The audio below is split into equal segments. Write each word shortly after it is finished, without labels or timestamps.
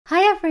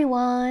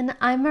everyone,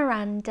 I'm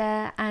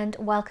Miranda and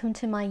welcome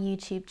to my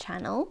YouTube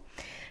channel.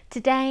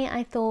 Today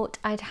I thought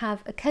I'd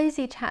have a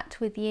cozy chat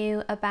with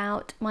you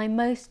about my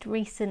most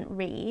recent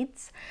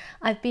reads.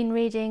 I've been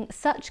reading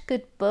such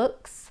good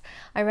books.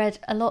 I read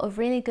a lot of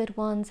really good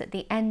ones at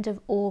the end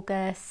of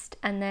August,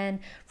 and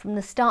then from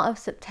the start of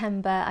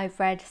September I've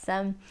read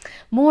some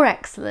more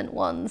excellent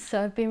ones,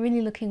 so I've been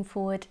really looking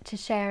forward to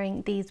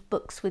sharing these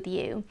books with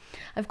you.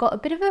 I've got a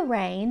bit of a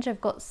range. I've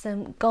got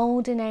some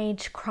golden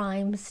age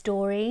crime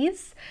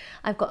stories,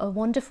 I've got a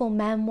wonderful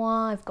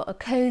memoir, I've got a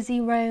cozy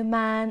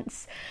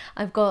romance,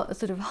 I've got a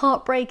sort of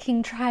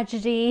heartbreaking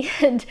tragedy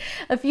and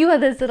a few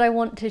others that I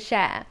want to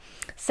share.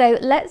 So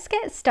let's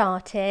get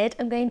started.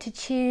 I'm going to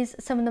choose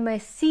some of the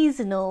most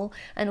seasonal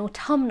and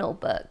autumnal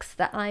books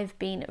that I've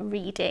been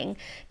reading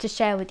to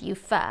share with you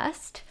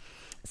first.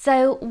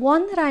 So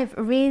one that I've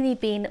really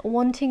been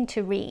wanting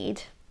to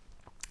read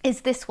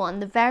is this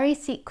one, The Very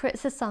Secret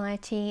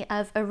Society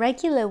of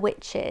Irregular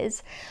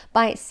Witches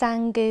by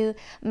Sangu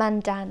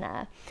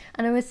Mandana.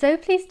 And I was so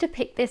pleased to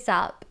pick this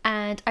up,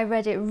 and I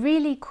read it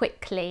really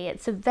quickly.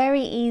 It's a very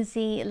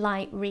easy,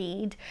 light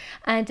read,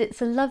 and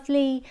it's a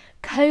lovely,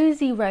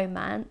 cozy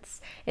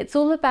romance. It's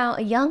all about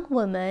a young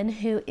woman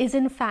who is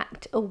in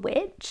fact a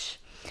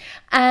witch,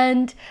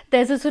 and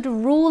there's a sort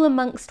of rule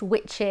amongst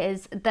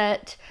witches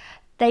that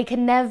they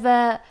can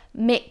never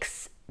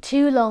mix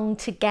too long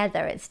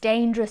together. It's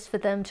dangerous for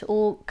them to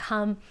all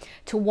come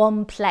to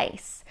one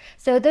place.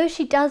 So though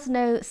she does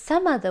know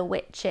some other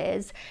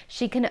witches,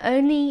 she can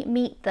only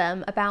meet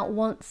them about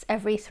once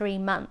every 3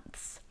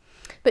 months.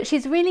 But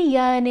she's really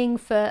yearning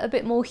for a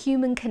bit more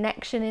human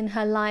connection in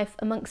her life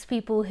amongst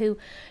people who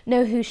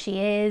know who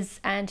she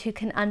is and who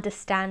can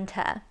understand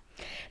her.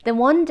 Then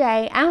one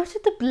day, out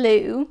of the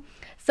blue,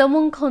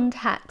 someone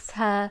contacts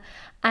her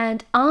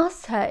and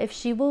asks her if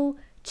she will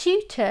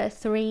tutor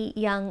 3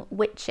 young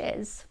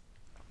witches.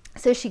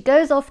 So she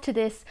goes off to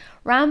this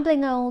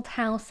rambling old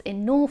house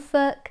in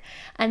Norfolk,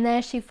 and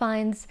there she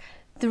finds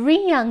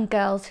 3 young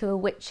girls who are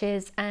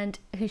witches and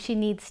who she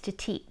needs to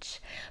teach.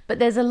 But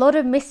there's a lot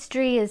of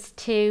mystery as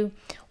to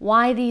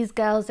why these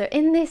girls are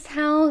in this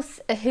house,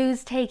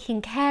 who's taking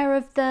care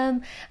of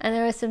them, and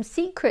there are some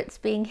secrets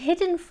being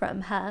hidden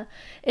from her,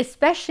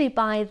 especially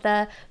by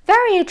the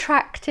very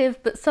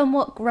attractive but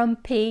somewhat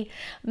grumpy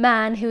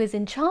man who is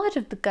in charge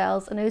of the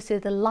girls, and also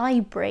the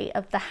library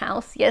of the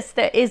house. Yes,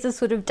 there is a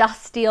sort of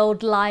dusty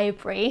old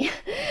library,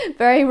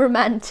 very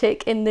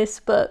romantic in this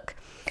book.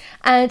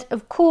 And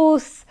of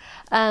course,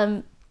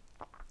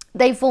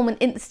 they form an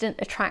instant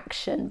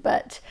attraction,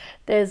 but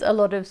there's a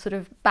lot of sort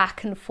of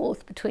back and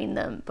forth between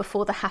them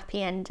before the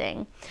happy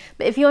ending.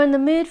 But if you're in the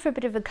mood for a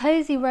bit of a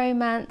cozy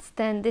romance,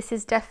 then this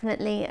is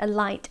definitely a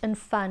light and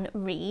fun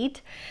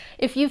read.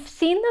 If you've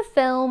seen the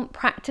film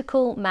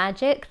Practical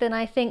Magic, then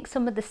I think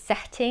some of the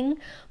setting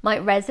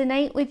might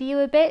resonate with you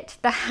a bit.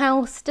 The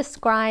house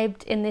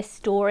described in this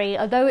story,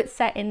 although it's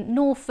set in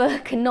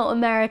Norfolk and not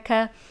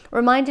America,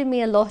 reminded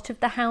me a lot of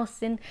the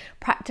house in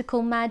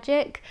Practical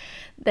Magic.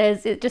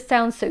 It just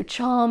sounds so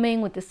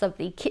charming with this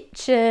lovely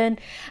kitchen,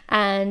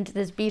 and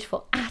there's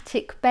beautiful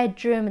attic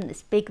bedroom and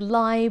this big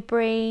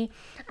library.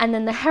 And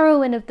then the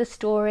heroine of the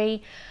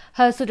story,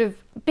 her sort of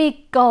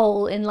big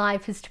goal in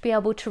life is to be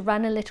able to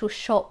run a little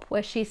shop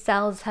where she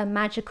sells her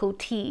magical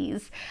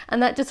teas,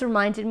 and that just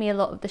reminded me a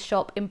lot of the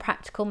shop in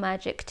Practical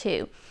Magic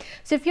too.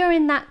 So if you're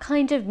in that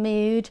kind of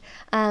mood,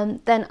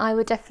 then I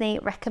would definitely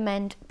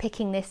recommend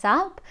picking this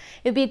up.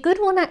 It would be a good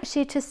one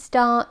actually to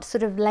start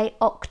sort of late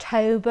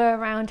October,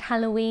 around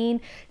Halloween,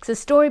 because the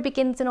story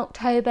begins in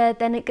October,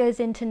 then it goes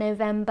into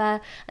November,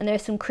 and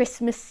there's some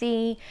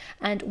Christmassy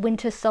and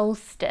winter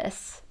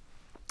solstice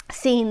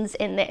scenes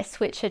in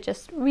this, which are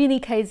just really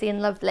cozy and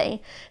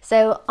lovely.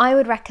 So I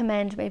would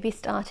recommend maybe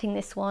starting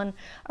this one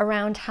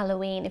around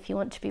Halloween if you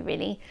want to be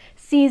really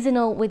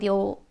seasonal with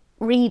your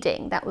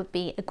reading. That would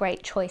be a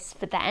great choice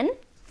for then.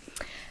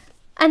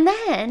 And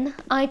then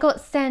I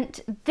got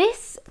sent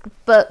this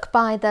book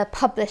by the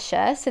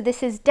publisher. So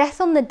this is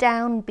Death on the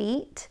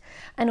Downbeat,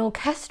 an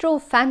orchestral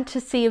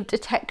fantasy of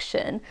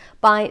detection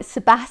by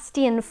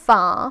Sebastian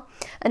Farr,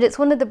 and it's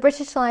one of the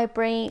British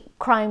Library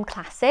crime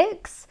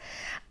classics.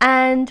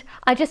 And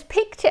I just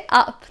picked it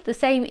up the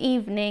same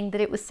evening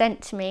that it was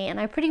sent to me, and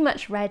I pretty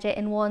much read it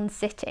in one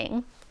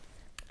sitting.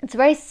 It's a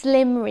very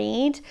slim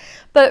read,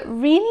 but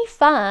really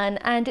fun,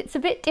 and it's a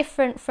bit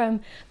different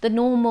from the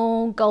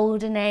normal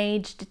golden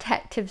age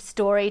detective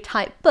story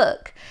type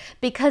book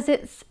because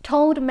it's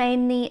told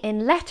mainly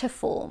in letter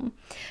form.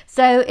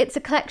 So it's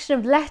a collection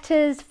of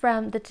letters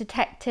from the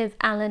detective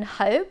Alan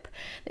Hope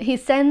that he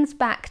sends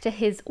back to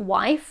his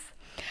wife.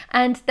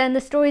 And then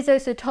the story is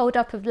also told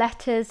up of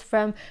letters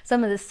from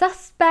some of the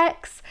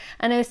suspects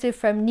and also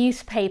from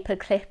newspaper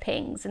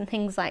clippings and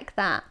things like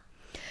that.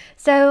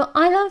 So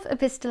I love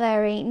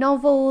epistolary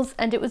novels,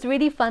 and it was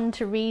really fun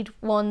to read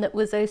one that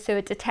was also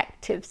a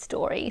detective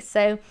story.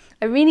 So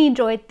I really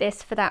enjoyed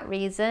this for that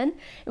reason.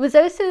 It was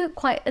also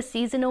quite a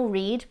seasonal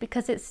read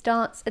because it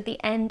starts at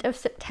the end of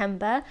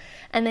September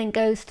and then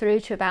goes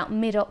through to about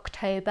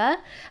mid-October,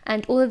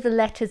 and all of the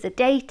letters are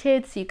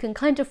dated, so you can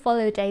kind of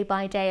follow day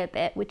by day a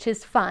bit, which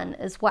is fun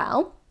as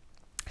well.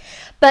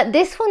 But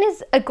this one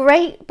is a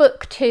great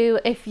book too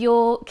if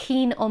you're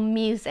keen on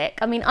music.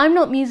 I mean, I'm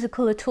not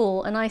musical at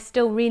all and I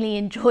still really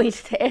enjoyed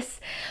this,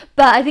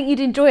 but I think you'd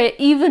enjoy it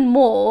even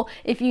more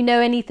if you know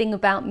anything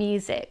about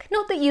music.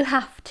 Not that you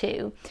have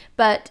to,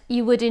 but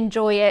you would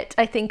enjoy it,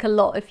 I think, a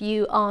lot if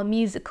you are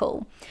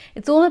musical.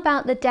 It's all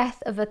about the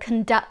death of a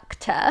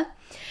conductor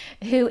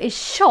who is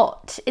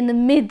shot in the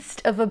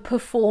midst of a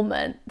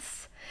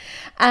performance.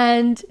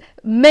 And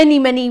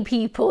many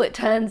people, it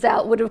turns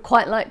out, would have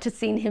quite liked to have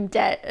seen him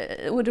dead.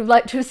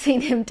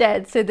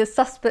 So the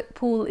suspect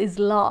pool is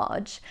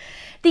large.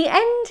 The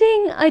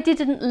ending I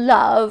didn't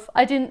love.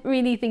 I didn't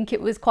really think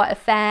it was quite a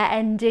fair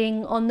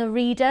ending on the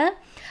reader.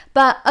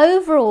 But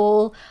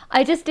overall,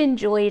 I just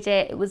enjoyed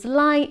it. It was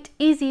light,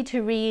 easy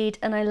to read,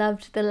 and I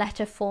loved the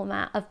letter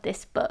format of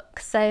this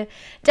book. So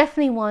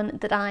definitely one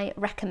that I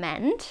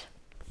recommend.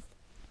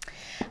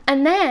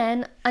 And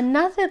then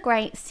another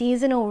great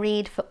seasonal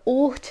read for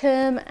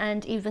autumn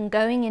and even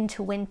going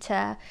into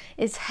winter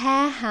is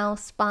Hare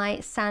House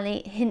by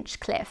Sally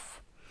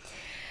Hinchcliffe.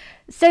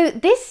 So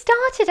this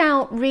started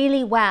out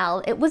really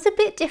well. It was a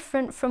bit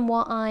different from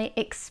what I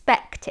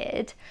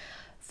expected.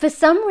 For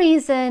some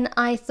reason,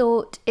 I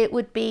thought it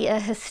would be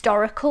a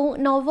historical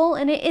novel,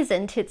 and it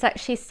isn't. It's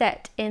actually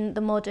set in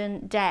the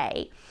modern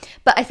day.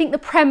 But I think the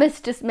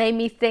premise just made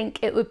me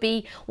think it would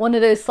be one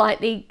of those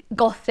slightly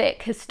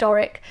gothic,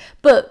 historic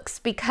books,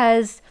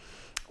 because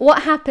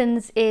what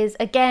happens is,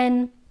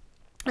 again,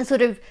 a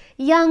sort of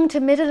young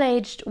to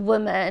middle-aged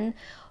woman,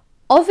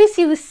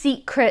 obviously with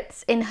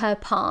secrets in her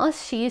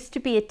past. She used to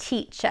be a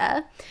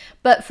teacher,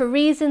 but for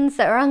reasons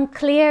that are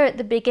unclear at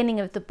the beginning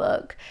of the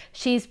book,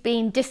 she's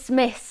been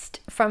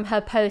dismissed from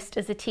her post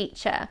as a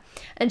teacher,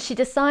 and she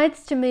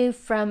decides to move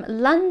from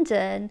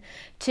London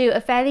to a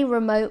fairly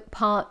remote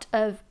part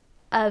of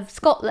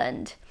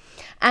Scotland.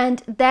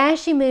 And there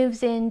she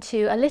moves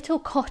into a little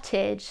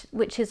cottage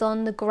which is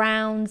on the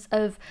grounds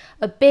of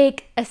a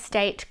big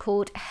estate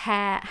called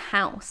Hare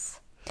House.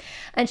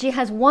 And she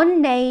has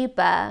one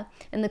neighbour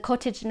in the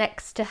cottage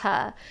next to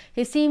her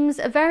who seems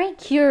a very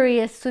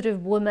curious sort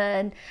of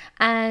woman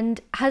and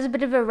has a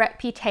bit of a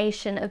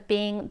reputation of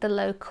being the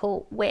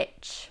local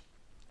witch.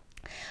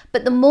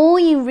 But the more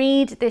you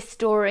read this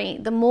story,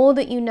 the more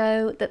that you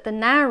know that the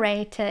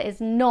narrator is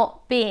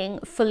not being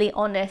fully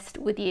honest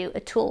with you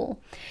at all.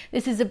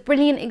 This is a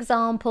brilliant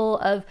example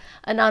of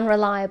an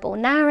unreliable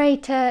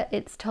narrator.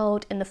 It's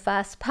told in the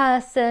first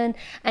person,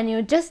 and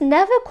you're just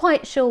never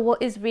quite sure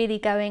what is really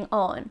going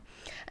on.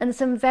 And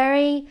some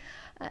very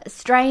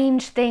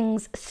strange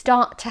things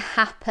start to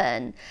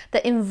happen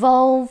that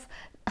involve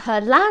her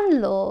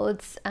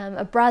landlords,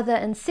 a brother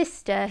and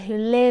sister who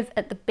live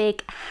at the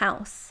big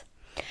house.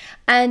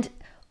 And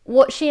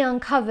what she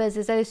uncovers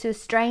is also a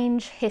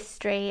strange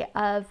history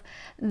of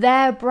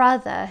their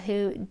brother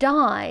who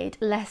died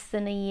less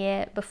than a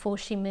year before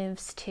she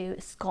moves to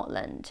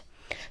Scotland.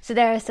 So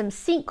there are some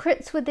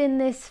secrets within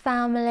this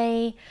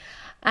family,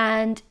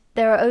 and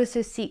there are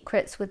also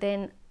secrets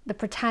within the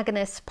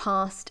protagonist's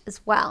past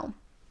as well.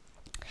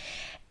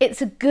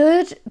 It's a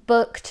good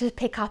book to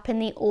pick up in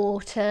the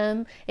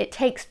autumn. It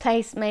takes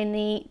place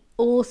mainly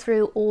all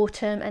through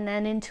autumn and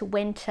then into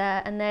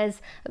winter, and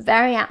there's a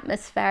very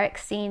atmospheric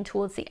scene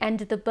towards the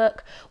end of the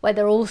book where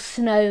they're all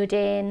snowed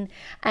in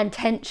and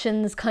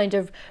tensions kind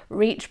of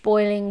reach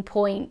boiling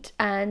point,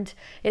 and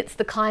it's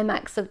the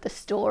climax of the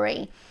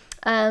story.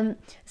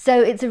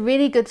 So it's a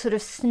really good sort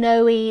of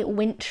snowy,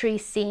 wintry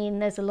scene.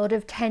 There's a lot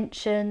of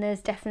tension.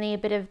 There's definitely a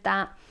bit of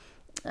that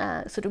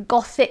sort of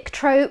gothic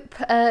trope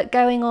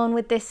going on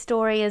with this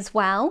story as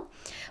well.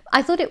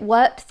 I thought it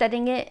worked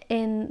setting it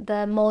in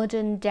the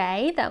modern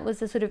day. That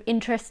was a sort of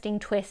interesting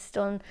twist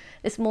on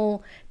this more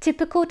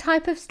typical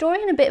type of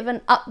story, and a bit of an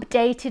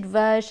updated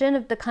version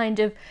of the kind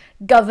of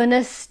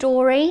governess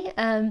story,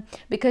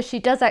 because she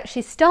does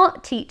actually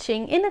start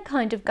teaching in a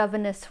kind of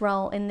governess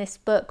role in this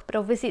book, but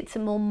obviously it's a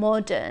more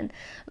modern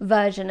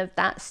version of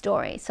that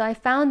story. So I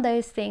found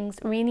those things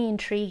really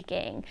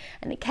intriguing,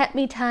 and it kept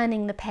me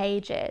turning the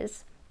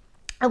pages.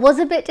 I was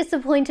a bit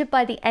disappointed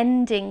by the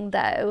ending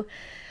though.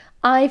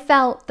 I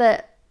felt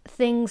that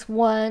things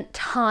weren't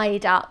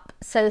tied up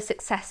so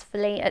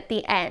successfully at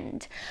the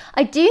end.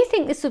 I do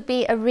think this would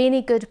be a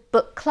really good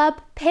book club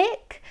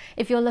pick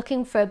if you're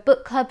looking for a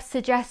book club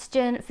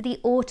suggestion for the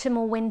autumn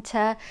or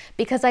winter,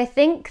 because I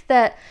think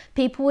that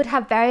people would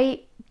have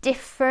very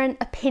different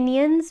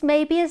opinions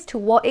maybe as to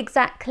what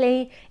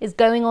exactly is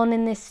going on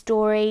in this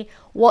story,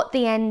 what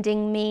the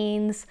ending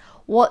means,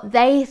 what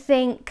they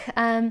think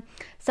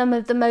some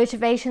of the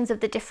motivations of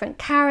the different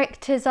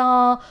characters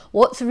are,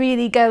 what's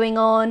really going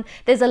on.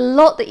 There's a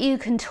lot that you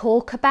can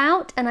talk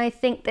about, and I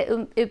think that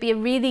it would be a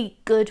really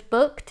good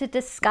book to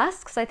discuss,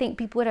 because I think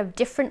people would have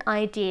different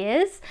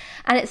ideas,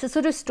 and it's a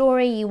sort of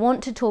story you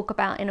want to talk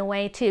about in a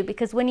way too,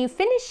 because when you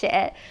finish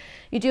it,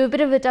 you do a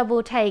bit of a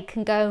double take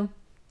and go,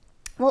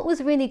 what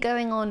was really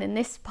going on in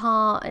this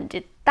part, and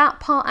did that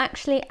part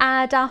actually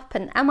add up,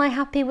 and am I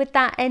happy with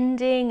that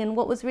ending, and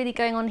what was really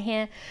going on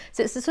here?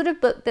 So it's the sort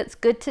of book that's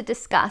good to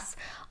discuss.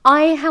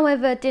 I,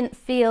 however, didn't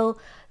feel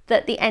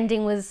that the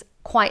ending was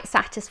quite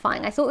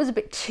satisfying. I thought it was a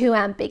bit too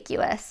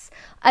ambiguous.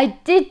 I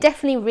did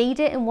definitely read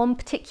it in one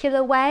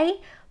particular way,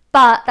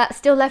 but that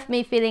still left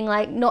me feeling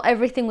like not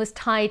everything was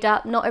tied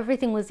up, not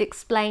everything was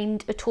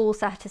explained at all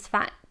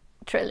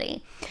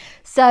satisfactorily.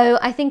 So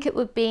I think it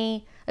would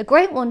be a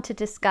great one to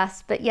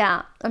discuss, but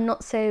yeah, I'm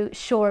not so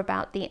sure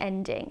about the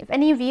ending. If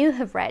any of you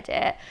have read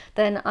it,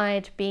 then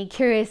I'd be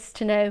curious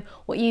to know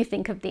what you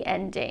think of the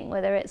ending,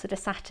 whether it sort of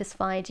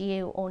satisfied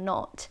you or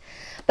not.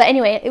 But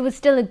anyway, it was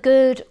still a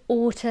good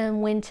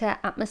autumn, winter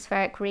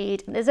atmospheric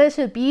read. There's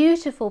also a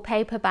beautiful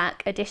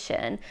paperback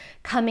edition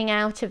coming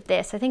out of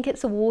this. I think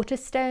it's a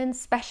Waterstones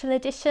special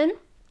edition.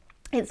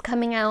 It's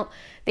coming out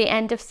the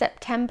end of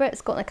September.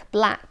 It's got like a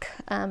black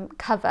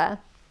cover.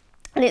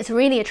 And it's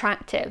really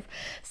attractive.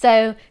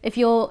 So if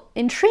you're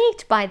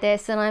intrigued by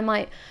this, then I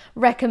might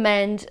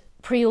recommend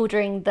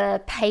pre-ordering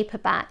the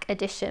paperback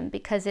edition,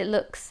 because it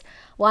looks,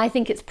 well, I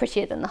think it's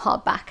prettier than the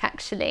hardback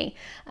actually.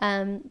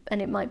 And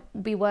it might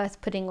be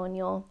worth putting on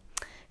your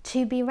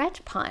to be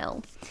read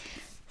pile.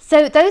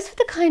 So those were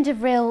the kind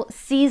of real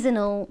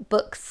seasonal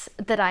books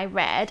that I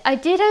read. I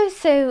did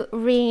also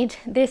read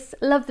this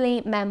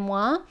lovely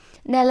memoir,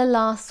 Nella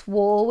Last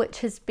War,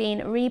 which has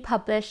been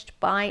republished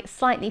by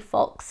Slightly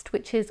Foxed,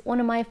 which is one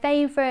of my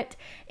favourite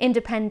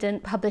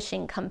independent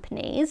publishing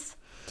companies.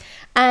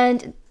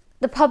 And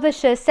the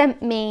publisher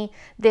sent me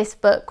this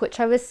book, which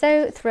I was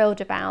so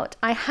thrilled about.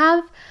 I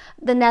have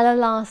the Nella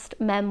Last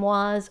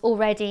memoirs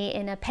already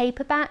in a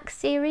paperback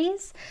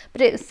series,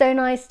 but it was so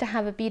nice to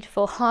have a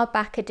beautiful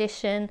hardback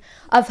edition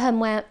of her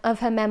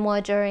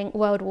memoir during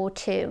World War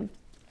II.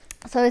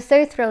 So I was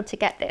so thrilled to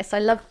get this. I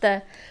love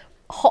the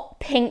hot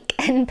pink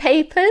end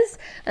papers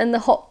and the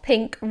hot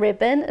pink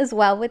ribbon as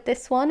well with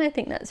this one. I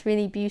think that's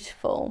really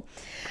beautiful.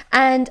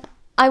 And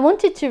I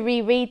wanted to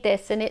reread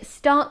this, and it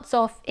starts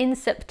off in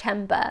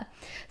September.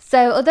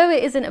 So although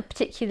it isn't a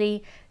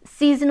particularly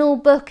seasonal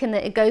book in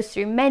that it goes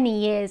through many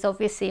years,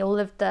 obviously all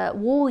of the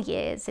war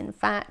years in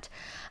fact,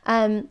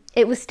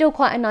 it was still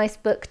quite a nice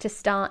book to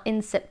start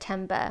in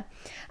September.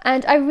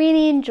 And I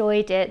really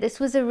enjoyed it. This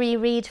was a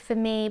reread for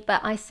me,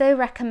 but I so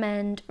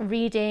recommend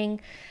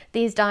reading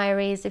these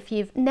diaries if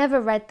you've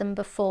never read them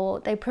before.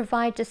 They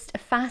provide just a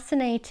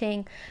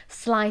fascinating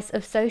slice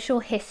of social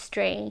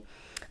history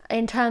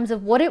in terms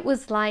of what it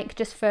was like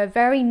just for a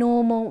very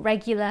normal,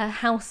 regular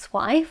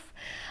housewife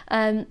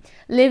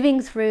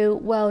living through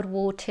World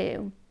War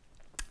II.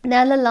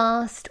 Nella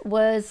Last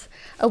was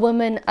a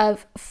woman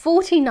of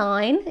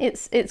 49.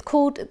 It's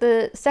called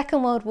the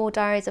Second World War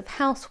Diaries of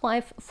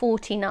Housewife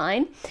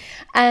 49,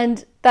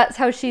 and that's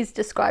how she's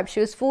described.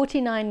 She was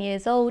 49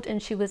 years old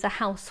and she was a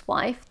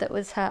housewife. That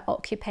was her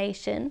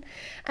occupation,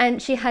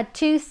 and she had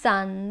 2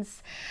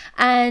 sons,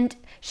 and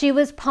she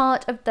was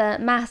part of the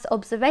mass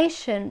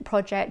observation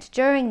project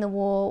during the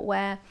war,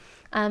 where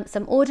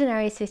some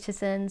ordinary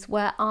citizens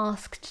were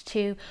asked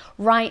to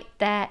write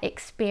their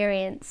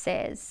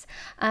experiences.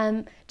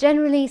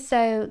 Generally,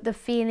 so the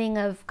feeling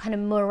of kind of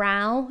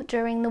morale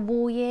during the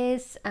war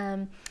years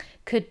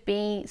could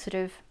be sort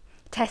of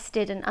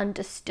tested and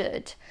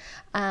understood.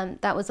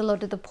 That was a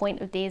lot of the point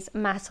of these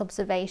mass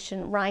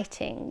observation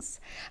writings.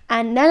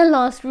 And Nella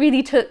Last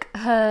really took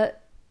her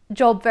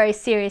job very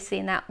seriously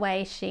in that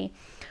way. She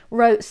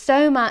wrote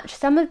so much.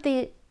 Some of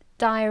the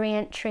diary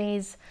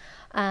entries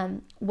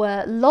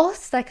were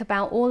lost, like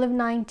about all of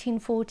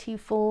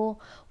 1944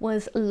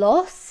 was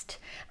lost,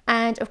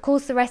 and of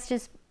course the rest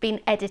has been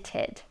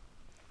edited.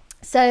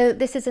 So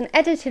this is an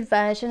edited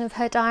version of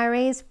her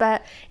diaries,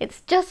 but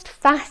it's just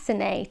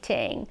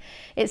fascinating.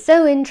 It's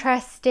so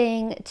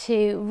interesting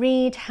to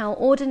read how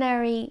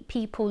ordinary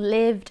people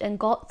lived and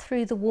got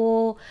through the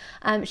war.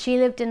 She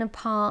lived in a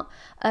part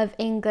of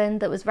England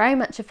that was very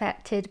much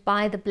affected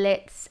by the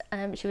Blitz.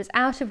 She was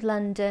out of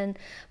London,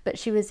 but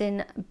she was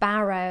in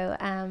Barrow,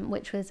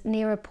 which was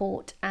near a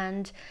port,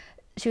 and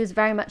she was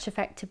very much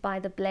affected by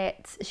the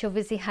Blitz. She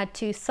obviously had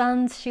 2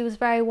 sons she was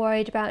very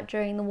worried about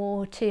during the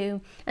war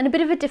too, and a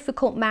bit of a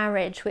difficult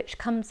marriage, which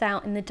comes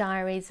out in the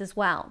diaries as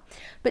well.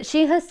 But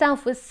she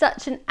herself was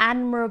such an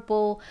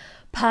admirable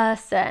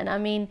person. I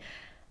mean,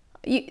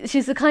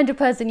 she's the kind of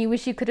person you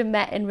wish you could have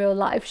met in real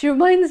life. She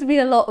reminds me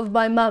a lot of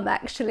my mum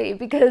actually,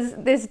 because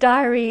this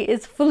diary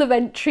is full of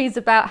entries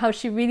about how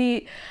she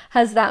really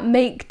has that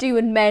make, do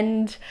and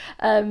mend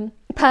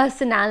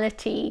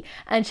personality,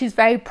 and she's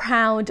very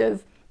proud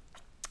of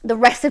the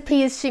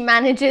recipes she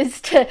manages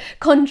to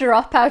conjure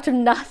up out of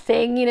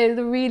nothing, you know,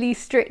 the really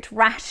strict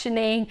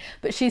rationing,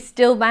 but she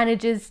still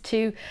manages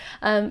to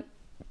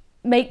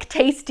make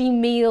tasty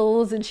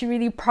meals, and she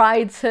really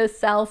prides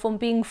herself on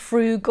being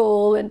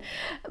frugal. And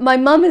my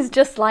mum is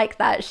just like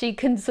that. She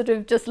can sort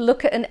of just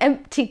look at an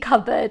empty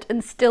cupboard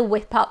and still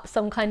whip up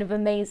some kind of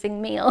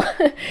amazing meal.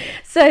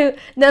 So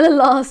Nella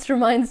Last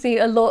reminds me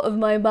a lot of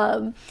my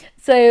mum.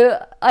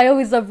 So I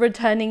always love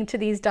returning to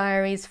these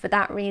diaries for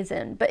that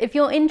reason. But if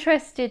you're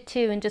interested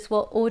too in just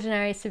what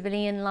ordinary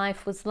civilian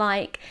life was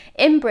like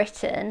in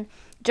Britain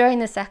during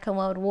the Second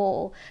World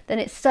War, then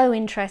it's so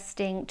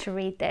interesting to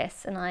read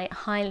this, and I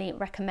highly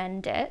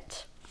recommend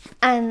it.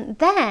 And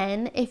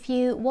then if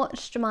you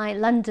watched my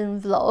London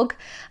vlog,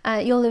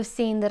 you'll have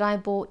seen that I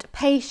bought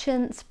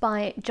Patience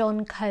by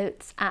John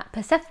Coates at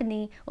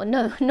Persephone, well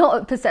no,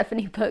 not at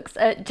Persephone Books,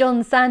 at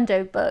John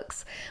Sandoe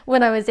Books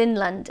when I was in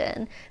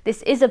London.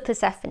 This is a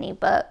Persephone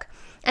book,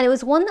 and it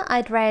was one that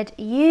I'd read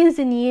years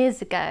and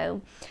years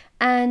ago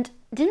and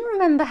didn't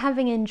remember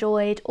having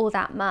enjoyed all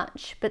that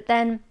much, but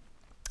then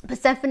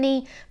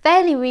Persephone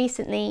fairly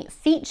recently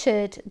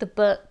featured the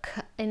book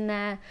in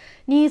their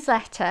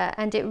newsletter,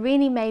 and it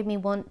really made me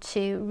want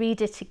to read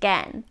it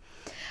again.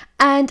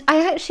 And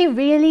I actually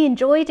really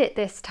enjoyed it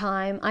this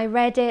time. I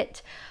read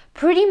it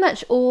pretty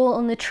much all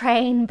on the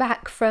train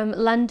back from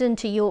London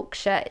to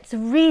Yorkshire. It's a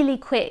really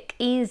quick,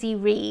 easy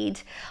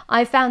read.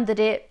 I found that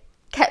it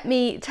kept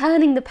me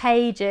turning the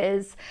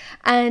pages,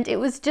 and it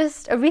was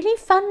just a really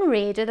fun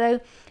read, although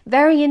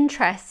very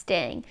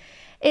interesting.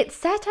 It's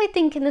set, I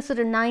think, in the sort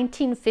of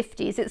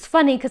 1950s. It's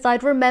funny because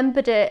I'd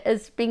remembered it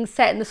as being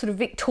set in the sort of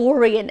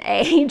Victorian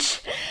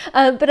age,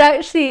 but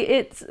actually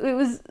it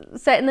was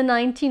set in the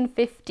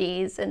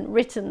 1950s and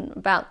written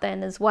about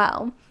then as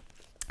well.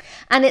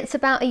 And it's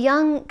about a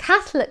young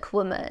Catholic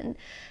woman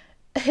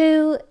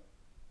who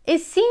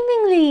is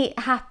seemingly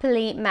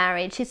happily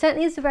married. She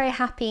certainly is a very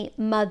happy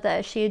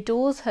mother. She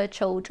adores her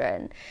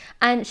children,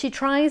 and she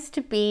tries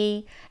to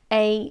be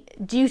a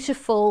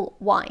dutiful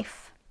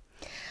wife.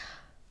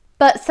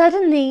 But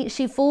suddenly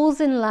she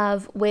falls in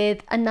love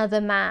with another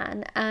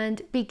man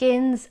and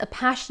begins a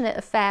passionate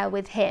affair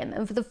with him,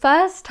 and for the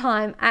first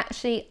time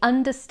actually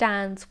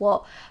understands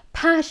what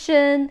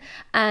passion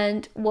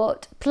and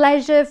what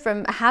pleasure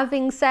from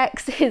having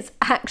sex is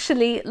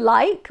actually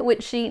like,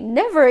 which she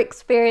never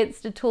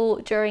experienced at all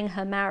during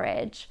her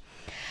marriage.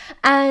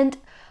 And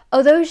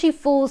although she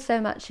falls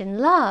so much in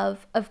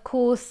love, of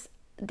course,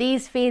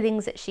 these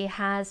feelings that she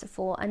has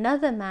for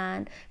another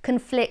man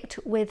conflict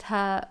with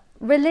her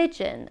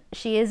religion.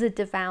 She is a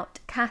devout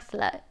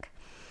Catholic.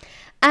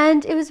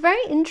 And it was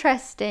very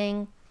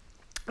interesting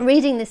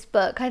reading this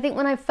book. I think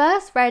when I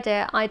first read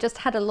it, I just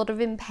had a lot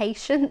of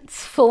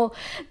impatience for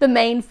the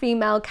main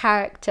female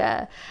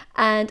character,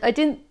 and I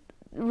didn't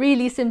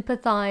really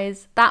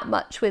sympathize that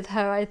much with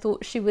her. I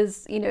thought she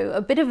was, you know,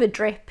 a bit of a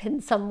drip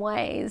in some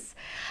ways,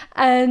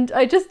 and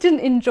I just didn't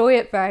enjoy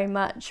it very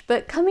much.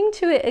 But coming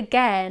to it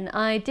again,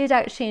 I did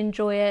actually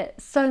enjoy it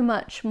so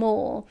much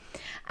more.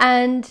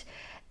 And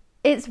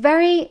it's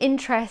very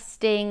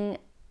interesting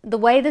the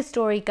way the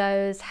story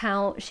goes,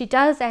 how she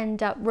does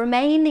end up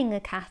remaining a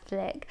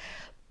Catholic,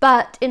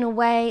 but in a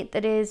way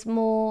that is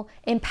more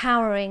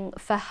empowering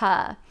for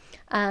her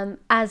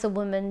as a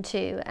woman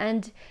too.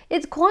 And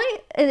it's quite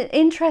an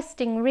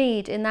interesting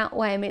read in that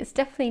way. I mean, it's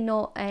definitely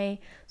not a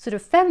sort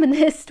of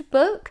feminist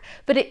book,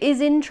 but it is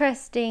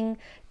interesting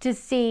to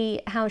see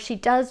how she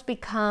does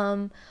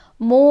become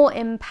more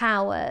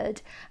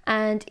empowered,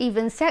 and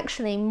even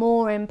sexually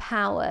more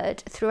empowered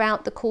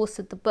throughout the course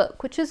of the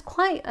book, which is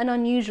quite an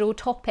unusual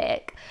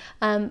topic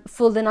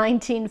for the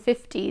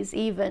 1950s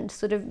even to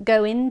sort of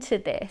go into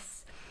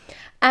this.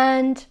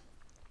 And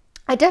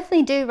I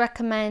definitely do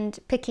recommend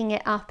picking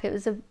it up. It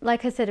was,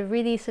 like I said, a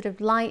really sort of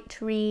light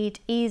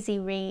read, easy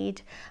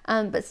read,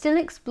 but still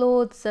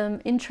explored some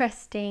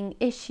interesting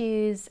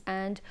issues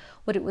and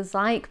what it was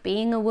like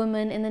being a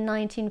woman in the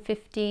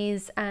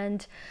 1950s,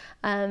 and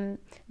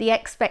the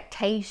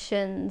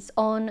expectations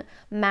on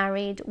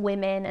married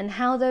women and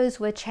how those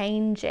were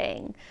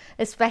changing,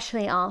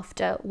 especially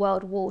after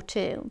World War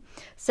II.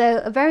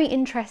 So a very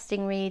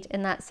interesting read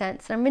in that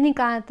sense. And I'm really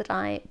glad that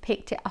I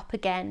picked it up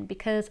again,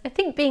 because I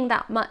think being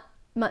that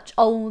much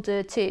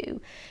older too,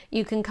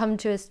 you can come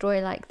to a story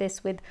like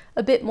this with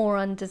a bit more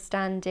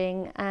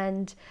understanding.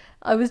 And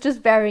I was just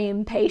very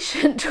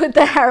impatient with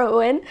the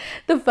heroine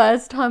the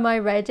first time I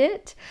read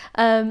it,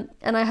 and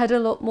I had a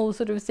lot more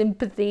sort of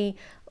sympathy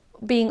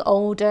being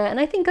older, and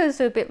I think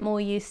also a bit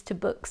more used to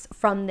books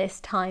from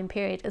this time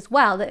period as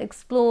well that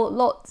explore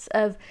lots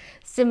of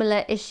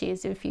similar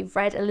issues. If you've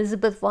read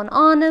Elizabeth von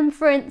Arnhem,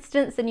 for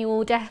instance, then you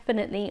will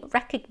definitely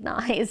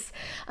recognise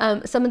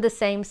some of the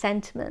same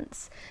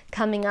sentiments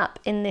coming up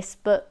in this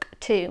book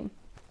too.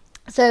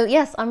 So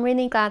yes, I'm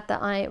really glad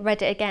that I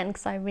read it again,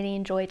 because I really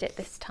enjoyed it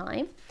this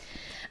time.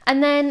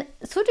 And then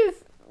sort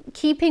of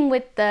keeping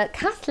with the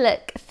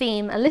Catholic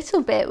theme a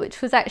little bit,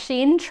 which was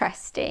actually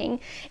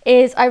interesting,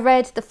 is I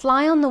read The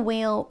Fly on the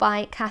Wheel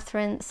by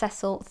Catherine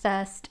Cecil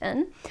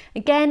Thurston.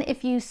 Again,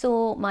 if you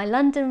saw my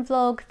London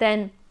vlog,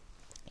 then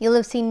you'll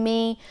have seen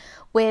me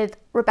with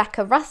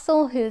Rebecca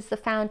Russell, who's the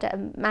founder of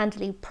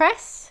Manderley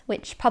Press,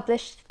 which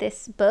published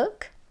this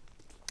book.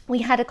 we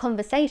had a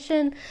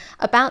conversation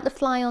about The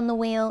Fly on the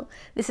Wheel.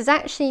 This is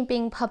actually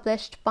being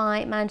published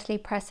by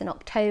Manderley Press in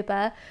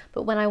October,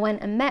 but when I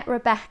went and met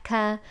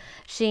Rebecca,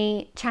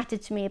 she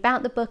chatted to me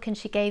about the book and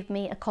she gave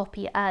me a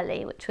copy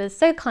early, which was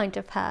so kind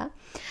of her.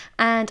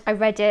 And I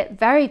read it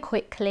very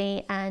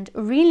quickly and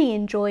really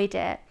enjoyed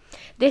it.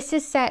 This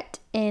is set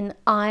in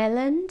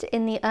Ireland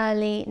in the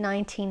early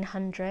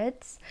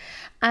 1900s,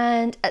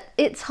 and at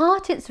its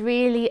heart it's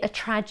really a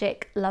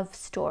tragic love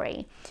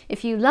story.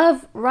 If you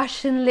love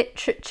Russian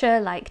literature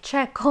like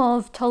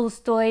Chekhov,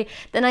 Tolstoy,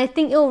 then I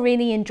think you'll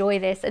really enjoy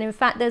this. And in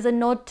fact, there's a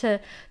nod to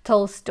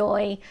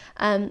Tolstoy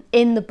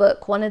in the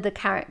book. One of the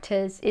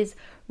characters is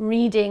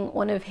reading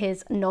one of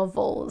his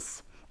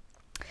novels,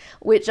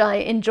 which I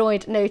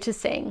enjoyed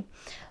noticing.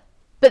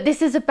 But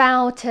this is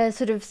about a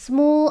sort of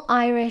small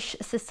Irish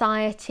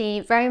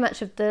society, very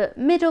much of the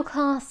middle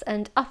class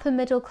and upper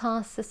middle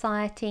class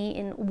society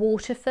in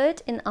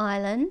Waterford in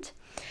Ireland.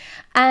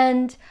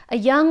 And a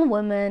young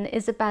woman,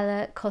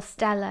 Isabella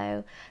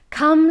Costello,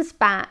 comes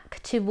back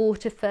to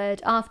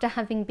Waterford after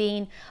having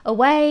been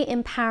away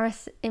in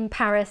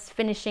Paris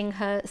finishing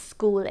her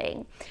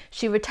schooling.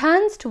 She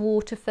returns to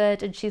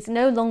Waterford and she's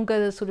no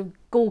longer the sort of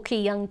gawky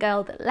young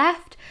girl that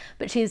left,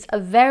 but she's a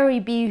very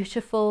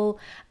beautiful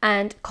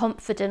and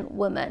confident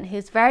woman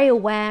who's very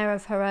aware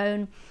of her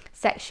own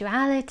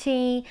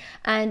sexuality,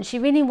 and she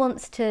really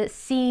wants to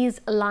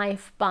seize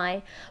life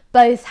by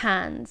both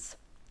hands.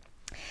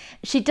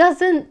 She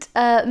doesn't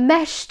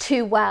mesh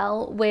too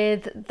well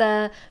with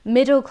the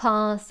middle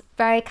class,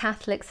 very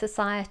Catholic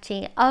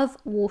society of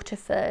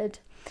Waterford,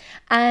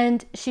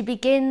 and she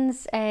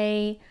begins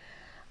an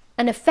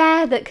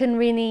affair that can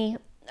really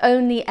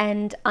only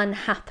end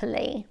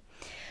unhappily.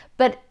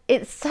 But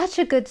it's such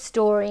a good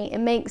story, it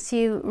makes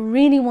you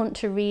really want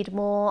to read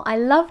more. I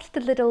loved the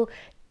little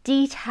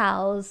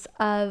details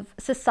of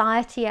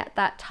society at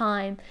that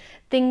time,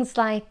 things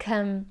like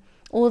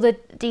all the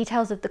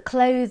details of the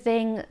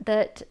clothing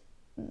that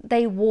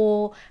they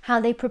wore, how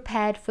they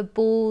prepared for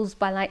balls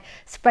by like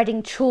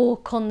spreading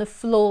chalk on the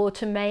floor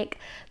to make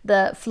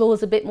the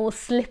floors a bit more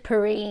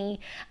slippery,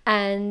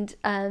 and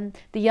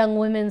the young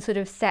women sort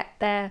of set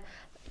their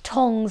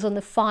tongs on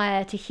the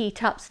fire to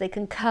heat up so they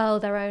can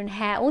curl their own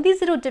hair. All these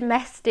little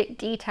domestic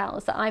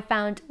details that I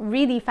found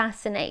really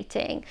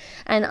fascinating,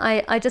 and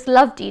I just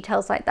love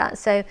details like that,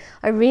 so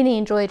I really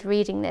enjoyed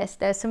reading this.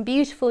 There's some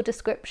beautiful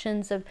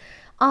descriptions of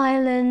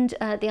Ireland,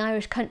 the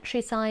Irish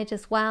countryside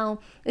as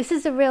well. This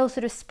is a real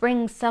sort of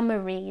spring summer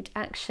read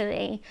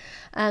actually.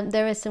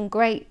 There are some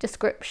great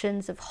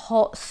descriptions of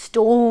hot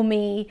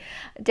stormy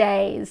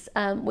days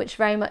which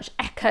very much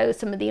echo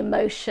some of the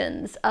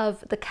emotions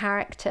of the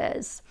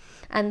characters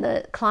and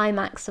the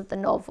climax of the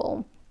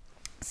novel.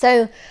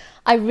 So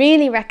I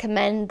really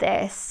recommend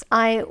this.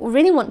 I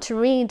really want to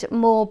read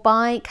more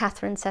by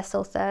Catherine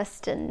Cecil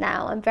Thurston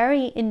now. I'm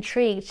very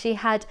intrigued. She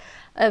had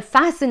a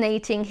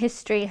fascinating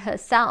history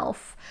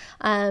herself,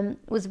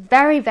 was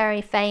very,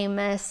 very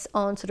famous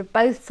on sort of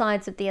both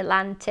sides of the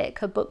Atlantic.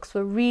 Her books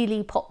were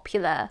really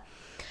popular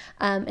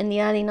in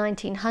the early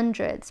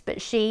 1900s,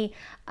 but she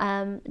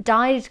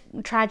died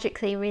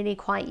tragically really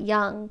quite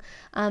young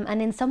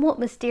and in somewhat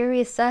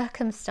mysterious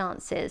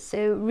circumstances.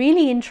 So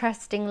really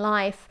interesting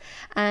life,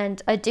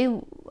 and I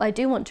do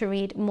want to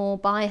read more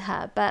by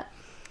her, but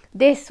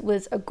this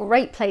was a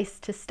great place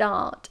to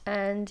start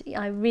and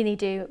I really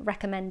do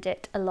recommend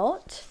it a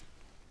lot.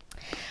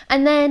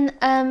 And then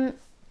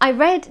I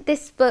read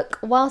this book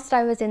whilst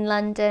I was in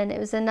London. It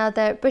was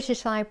another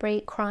British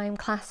Library crime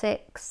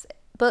classics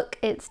book.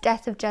 It's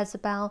Death of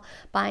Jezebel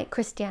by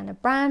Christiana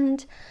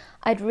Brand.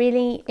 I'd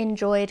really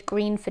enjoyed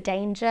Green for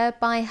Danger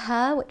by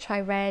her, which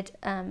I read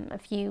a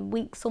few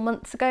weeks or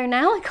months ago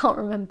now, I can't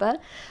remember,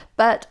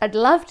 but I'd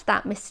loved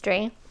that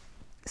mystery.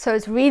 So I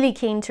was really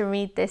keen to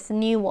read this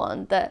new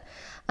one that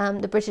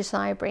the British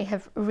Library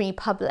have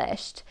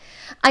republished.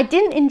 I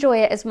didn't enjoy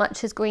it as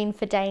much as Green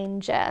for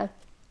Danger,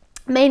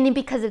 mainly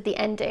because of the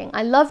ending.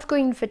 I loved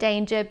Green for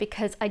Danger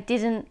because I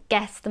didn't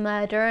guess the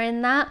murderer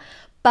in that,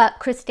 but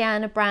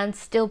Christiana Brand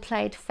still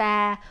played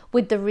fair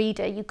with the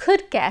reader. You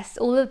could guess,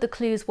 all of the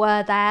clues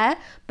were there,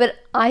 but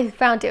I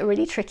found it a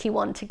really tricky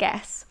one to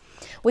guess.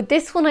 With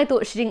this one, I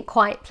thought she didn't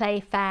quite play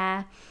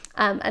fair.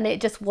 And it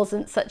just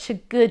wasn't such a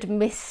good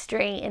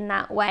mystery in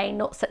that way,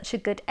 not such a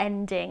good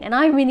ending. And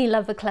I really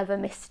love a clever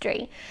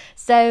mystery.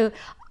 So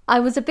I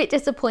was a bit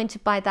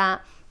disappointed by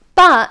that,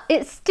 but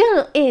it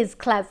still is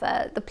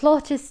clever. The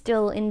plot is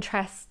still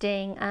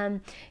interesting.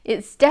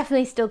 It's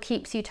definitely still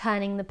keeps you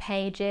turning the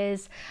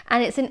pages,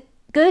 and it's a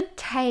good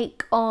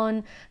take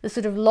on the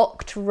sort of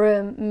locked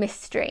room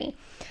mystery.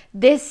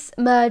 This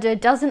murder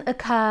doesn't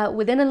occur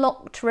within a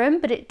locked room,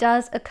 but it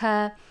does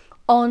occur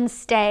on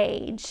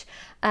stage.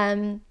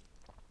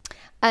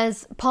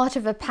 As part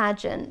of a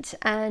pageant,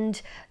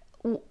 and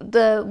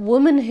the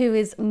woman who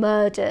is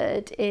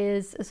murdered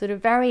is a sort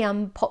of very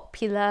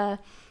unpopular,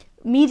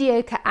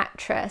 mediocre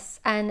actress,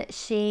 and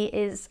she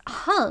is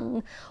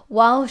hung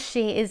while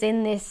she is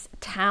in this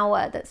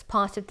tower that's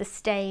part of the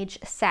stage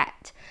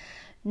set.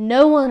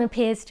 No one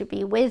appears to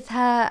be with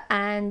her,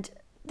 and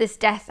this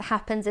death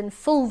happens in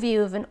full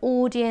view of an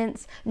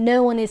audience.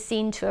 No one is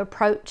seen to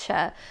approach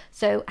her.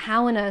 So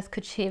how on earth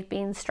could she have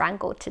been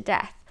strangled to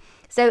death?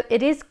 So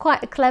it is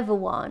quite a clever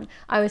one.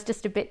 I was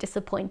just a bit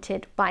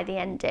disappointed by the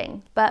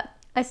ending, but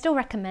I still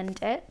recommend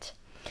it.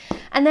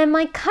 And then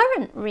my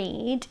current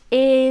read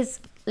is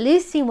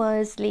Lucy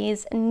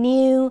Worsley's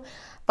new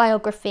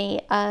biography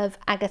of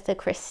Agatha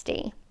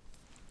Christie.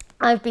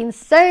 I've been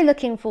so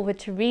looking forward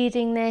to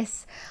reading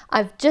this.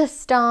 I've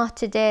just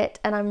started it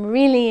and I'm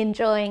really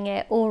enjoying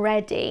it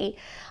already.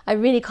 I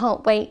really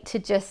can't wait to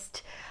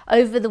just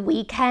over the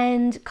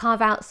weekend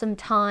carve out some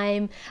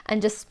time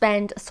and just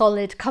spend a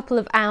solid couple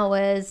of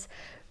hours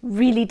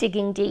really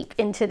digging deep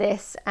into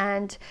this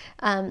and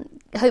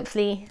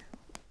hopefully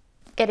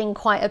getting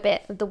quite a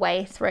bit of the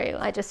way through.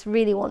 I just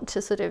really want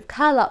to sort of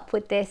curl up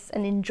with this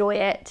and enjoy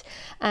it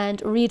and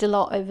read a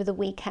lot over the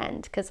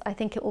weekend because I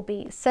think it will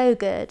be so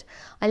good.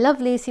 I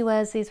love Lucy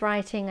Worsley's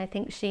writing. I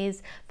think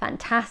she's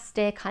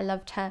fantastic. I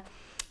loved her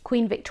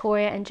Queen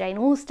Victoria and Jane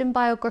Austen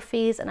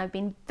biographies, and I've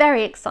been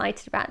very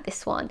excited about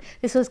this one.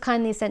 This was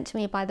kindly sent to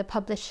me by the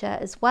publisher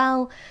as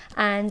well,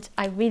 and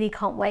I really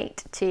can't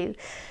wait to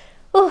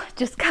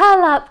just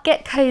curl up,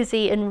 get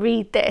cozy and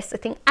read this. I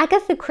think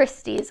Agatha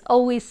Christie is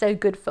always so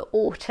good for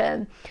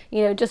autumn.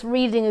 You know, just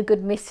reading a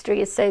good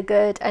mystery is so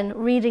good, and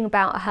reading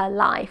about her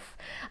life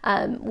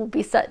will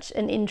be such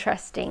an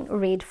interesting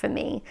read for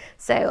me.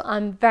 So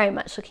I'm very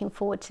much looking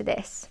forward to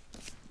this.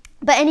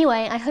 But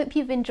anyway, I hope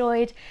you've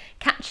enjoyed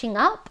catching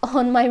up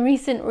on my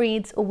recent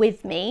reads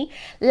with me.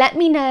 Let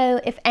me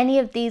know if any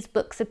of these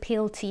books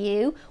appeal to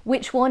you.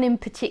 Which one in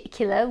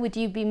particular would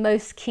you be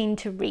most keen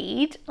to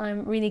read?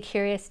 I'm really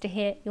curious to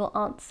hear your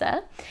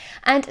answer.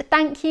 And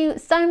thank you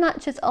so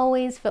much as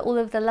always for all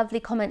of the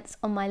lovely comments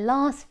on my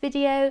last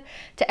video,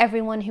 to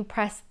everyone who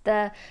pressed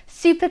the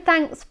super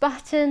thanks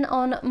button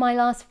on my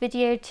last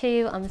video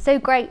too. I'm so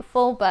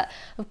grateful, but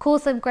of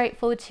course I'm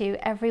grateful to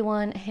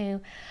everyone who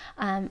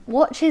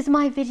watches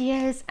my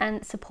videos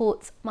and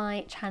supports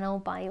my channel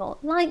by your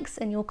likes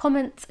and your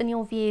comments and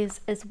your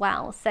views as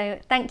well. So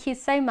thank you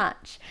so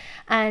much,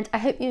 and I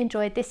hope you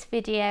enjoyed this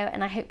video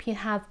and I hope you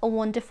have a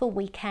wonderful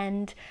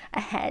weekend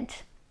ahead.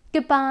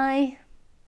 Goodbye.